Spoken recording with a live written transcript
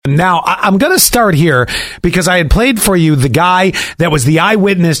Now, I'm going to start here because I had played for you the guy that was the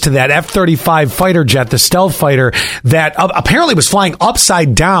eyewitness to that F-35 fighter jet, the stealth fighter, that apparently was flying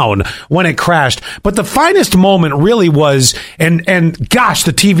upside down when it crashed. But the finest moment really was, and gosh,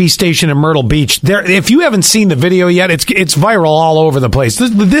 the TV station in Myrtle Beach. There, if you haven't seen the video yet, it's viral all over the place.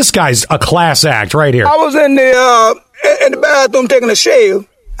 This guy's a class act right here. I was in the bathroom taking a shave,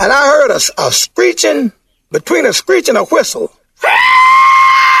 and I heard a screeching, between a screech and a whistle.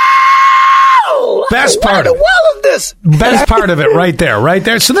 Best part of this. Best part of it right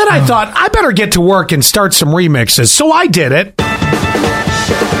there. So then I thought I better get to work and start some remixes. So I did it.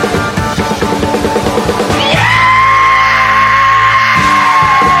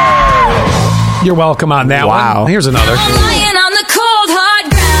 You're welcome on that one. Here's another. I'm lying on the cold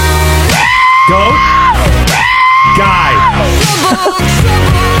hard ground. Goat. Guy.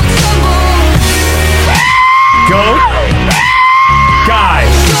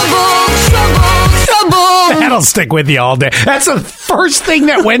 That'll stick with you all day. That's the first thing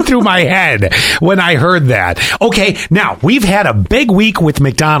that went through my head when I heard that. Okay, now, we've had a big week with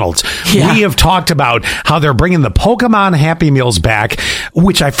McDonald's. Yeah. We have talked about how they're bringing the Pokemon Happy Meals back,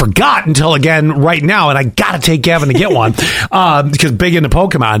 which I forgot until, again, right now, and I got to take Gavin to get one because big into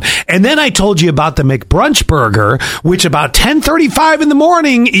Pokemon. And then I told you about the McBrunch Burger, which about 10:35 in the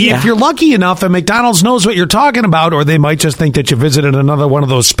morning, if you're lucky enough and McDonald's knows what you're talking about, or they might just think that you visited another one of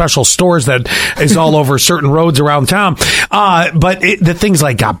those special stores that is all over certain roads around town. But the things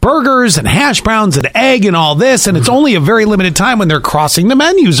like got burgers and hash browns and egg and all this, and it's only a very limited time when they're crossing the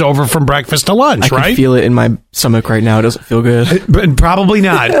menus over from breakfast to lunch, right? I can feel it in my stomach right now. It doesn't feel good. But probably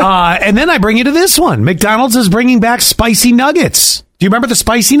not. And then I bring you to this one. McDonald's is bringing back spicy nuggets. Do you remember the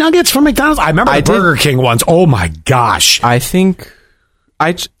spicy nuggets from McDonald's? I remember the Burger King ones. Oh my gosh.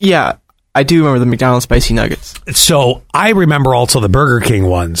 I do remember the McDonald's spicy nuggets. So I remember also the Burger King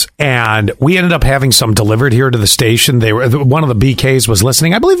ones, and we ended up having some delivered here to the station. They were one of the BKs was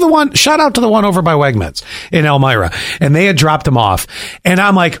listening. I believe the one, shout out to the one over by Wegmans in Elmira, and they had dropped them off. And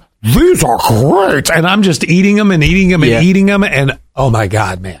I'm like, these are great. And I'm just eating them and eating them and eating them. And oh my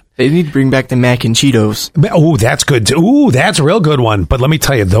God, man. They need to bring back the mac and Cheetos. Oh, that's good too. Ooh, that's a real good one. But let me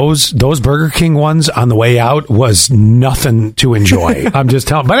tell you, those Burger King ones on the way out was nothing to enjoy. I'm just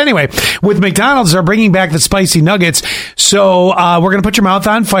telling. But anyway, with McDonald's, they're bringing back the spicy nuggets. So we're going to put your mouth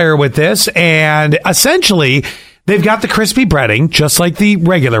on fire with this. And essentially, they've got the crispy breading, just like the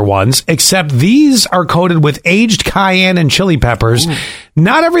regular ones, except these are coated with aged cayenne and chili peppers. Ooh.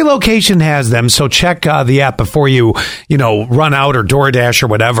 Not every location has them, so check the app before you run out or DoorDash or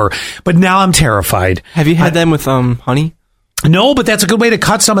whatever. But now I'm terrified. Have you had them with honey? No, but that's a good way to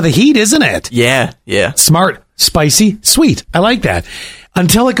cut some of the heat, isn't it? Yeah. Smart, spicy, sweet. I like that.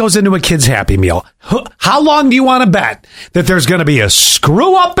 Until it goes into a kid's Happy Meal. How long do you want to bet that there's going to be a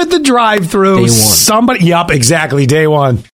screw up at the drive-thru? Day one. Somebody, yup, exactly, day one.